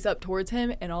my face up towards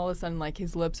him, and all of a sudden, like,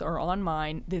 his lips are on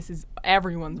mine.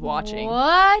 Everyone's watching.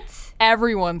 What?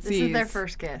 Everyone sees. This is their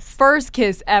first kiss. First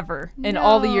kiss ever in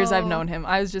all the years I've No. known him.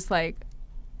 I was just like,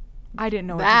 I didn't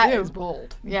know what That to do. is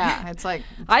bold. Yeah, it's like,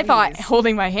 I thought please.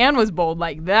 holding my hand was bold.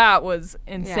 Like, that was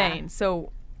insane. Yeah.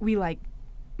 So we like,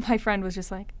 my friend was just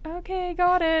like, okay,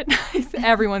 got it.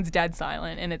 Everyone's dead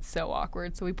silent, and it's so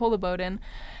awkward. So we pull the boat in,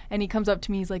 and he comes up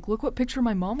to me. He's like, look what picture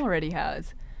my mom already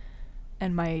has.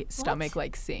 And my stomach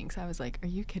like sinks. I was like, are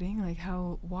you kidding? Like,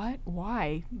 how, what,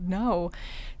 why? No.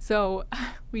 So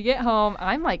we get home.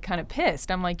 I'm like kind of pissed.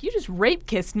 I'm like, you just rape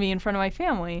kissed me in front of my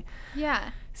family.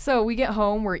 Yeah. So we get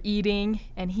home, we're eating,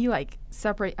 and he like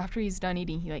after he's done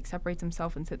eating, he like separates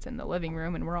himself and sits in the living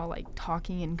room, and we're all like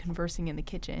talking and conversing in the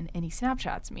kitchen, and he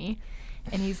Snapchats me,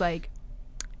 and he's like,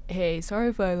 hey, sorry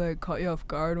if I like caught you off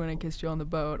guard when I kissed you on the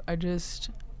boat.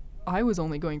 I was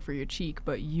only going for your cheek,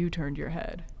 but you turned your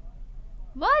head.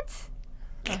 What?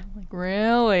 I'm like,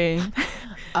 really?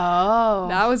 Oh.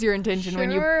 That was your intention when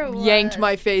Sure you yanked was.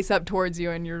 my face up towards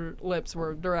you, and your lips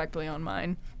were directly on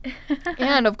mine.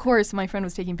 And of course, my friend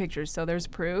was taking pictures, so there's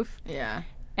proof. Yeah.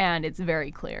 And it's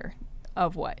very clear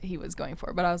of what he was going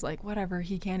for. But I was like, whatever,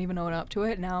 he can't even own up to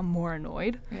it. Now I'm more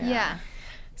annoyed. Yeah.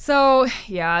 So,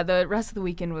 yeah, the rest of the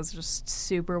weekend was just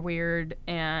super weird.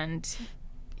 And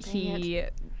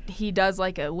he does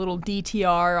like a little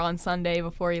DTR on Sunday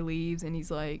before he leaves. And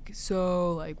he's like,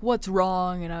 so, like, what's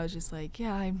wrong? And I was just like,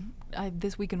 yeah,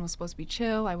 this weekend was supposed to be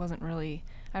chill. I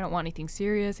don't want anything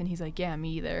serious. And he's like, yeah,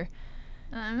 me either.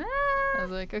 I was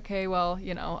like, okay, well,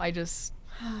 you know,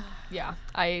 yeah,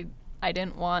 I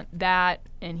didn't want that.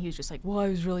 And he was just like, well, I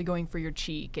was really going for your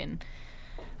cheek. And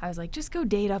I was like, just go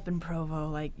date up in Provo.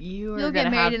 Like, You'll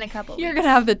get married in a couple You're weeks. going to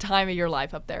have the time of your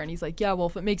life up there. And he's like, yeah, well,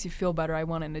 if it makes you feel better, I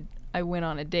went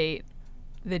on a date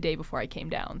the day before I came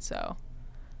down. So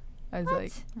I was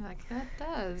like, I'm like, that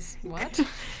does. What?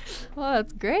 well,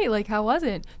 that's great. Like, how was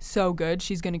it? So good.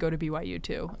 She's going to go to BYU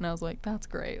too. And I was like, that's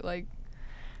great. Like,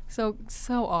 so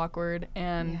awkward.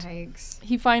 And Yikes.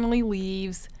 he finally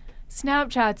leaves,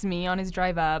 Snapchats me on his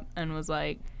drive up, and was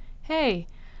like, hey,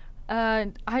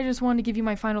 I just wanted to give you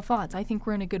my final thoughts. I think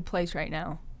we're in a good place right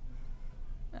now.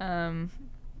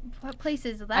 What place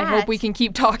is that? I hope we can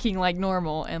keep talking like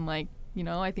normal, and like, you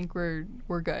know, I think we're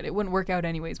good. It wouldn't work out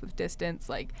anyways with distance,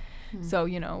 like, so,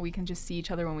 you know, we can just see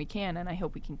each other when we can, and I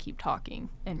hope we can keep talking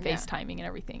and Yeah. FaceTiming and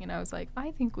everything. And I was like,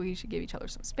 I think we should give each other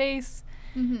some space.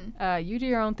 Mm-hmm. You do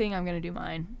your own thing, I'm gonna do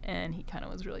mine. And he kind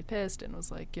of was really pissed and was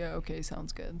like, yeah, okay,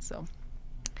 sounds good. So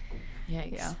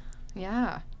Yikes. yeah.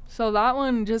 Yeah. So that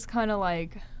one just kind of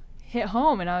like hit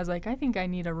home, and I was like, I think I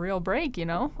need a real break, you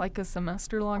know, like a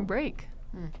semester-long break.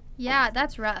 Yeah,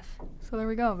 that's rough. So there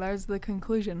we go. There's the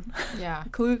conclusion. Yeah.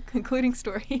 Concluding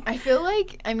story. I feel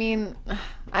like, I mean,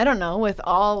 I don't know, with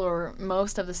all or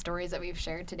most of the stories that we've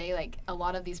shared today, like, a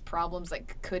lot of these problems,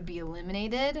 like, could be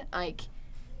eliminated. Like,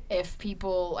 if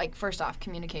people, like, first off,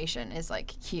 communication is,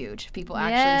 like, huge. If people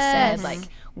actually Yes. said, like,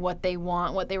 what they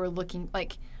want, what they were looking,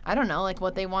 like, I don't know, like,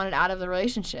 what they wanted out of the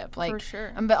relationship. Like, For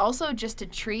sure. But also just to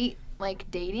treat,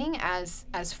 like, dating as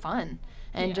fun.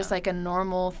 and just like a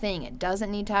normal thing. It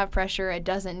doesn't need to have pressure. It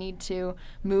doesn't need to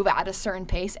move at a certain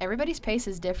pace. Everybody's pace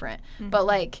is different. But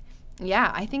like,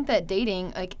 yeah, I think that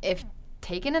dating, like if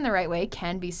taken in the right way,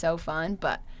 can be so fun.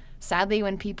 But sadly,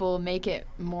 when people make it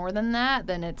more than that,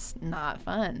 then it's not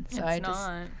fun. So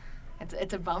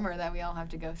it's a bummer that we all have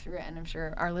to go through it, and I'm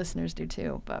sure our listeners do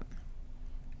too. But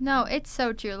no, it's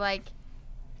so true. Like,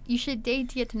 you should date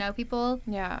to get to know people.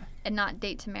 Yeah. And not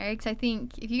date to marry. Because I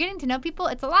think if you're getting to know people,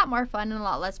 it's a lot more fun and a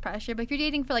lot less pressure. But if you're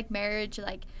dating for, like, marriage,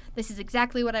 like, this is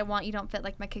exactly what I want, you don't fit,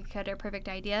 like, my cookie-cutter perfect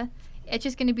idea, it's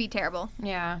just going to be terrible.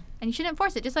 Yeah. And you shouldn't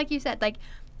force it, just like you said. Like,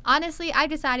 honestly, I've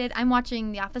decided, I'm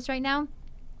watching The Office right now.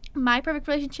 My perfect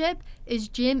relationship is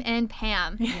Jim and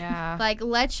Pam. Yeah. Like,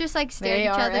 let's just, like, stare at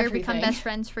each other, become best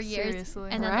friends for years,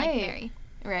 Seriously. and then, like, marry.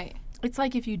 Right. It's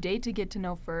like if you date to get to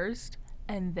know first,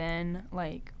 and then,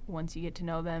 like, once you get to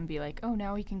know them, be like, oh,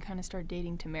 now we can kind of start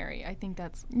dating to marry. I think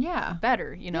that's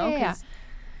better, you know? Because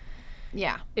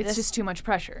it's just too much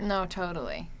pressure. No,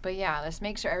 totally. But yeah, let's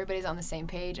make sure everybody's on the same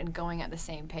page and going at the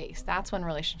same pace. That's when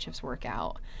relationships work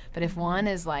out. But if one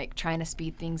is, like, trying to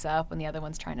speed things up and the other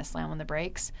one's trying to slam on the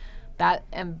brakes,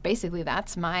 and basically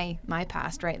that's my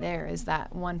past right there, is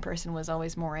that one person was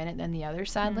always more in it than the other,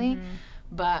 sadly.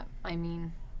 But, I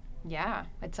mean, yeah,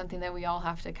 it's something that we all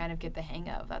have to kind of get the hang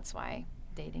of. That's why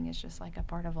dating is just like a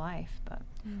part of life. But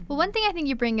well, one thing I think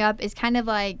you bring up is kind of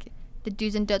like the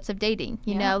do's and don'ts of dating.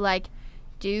 You know, like,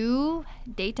 do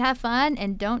date to have fun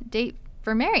and don't date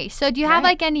for marry. So do you have,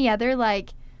 like, any other,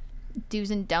 like, do's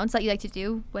and don'ts that you like to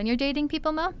do when you're dating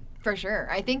people, Mo? For sure.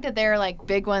 I think that there are, like,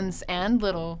 big ones and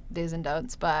little do's and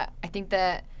don'ts, but I think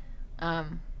that,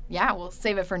 we'll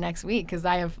save it for next week because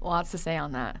I have lots to say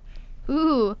on that.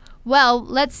 Ooh. Well,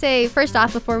 let's say, first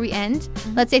off, before we end,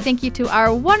 let's say thank you to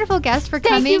our wonderful guest for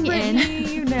coming in.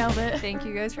 You nailed it. Thank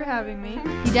you guys for having me.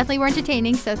 You definitely were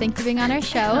entertaining, so thanks for being on our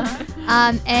show.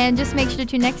 And just make sure to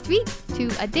tune next week to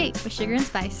A Date with Sugar and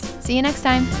Spice. See you next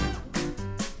time.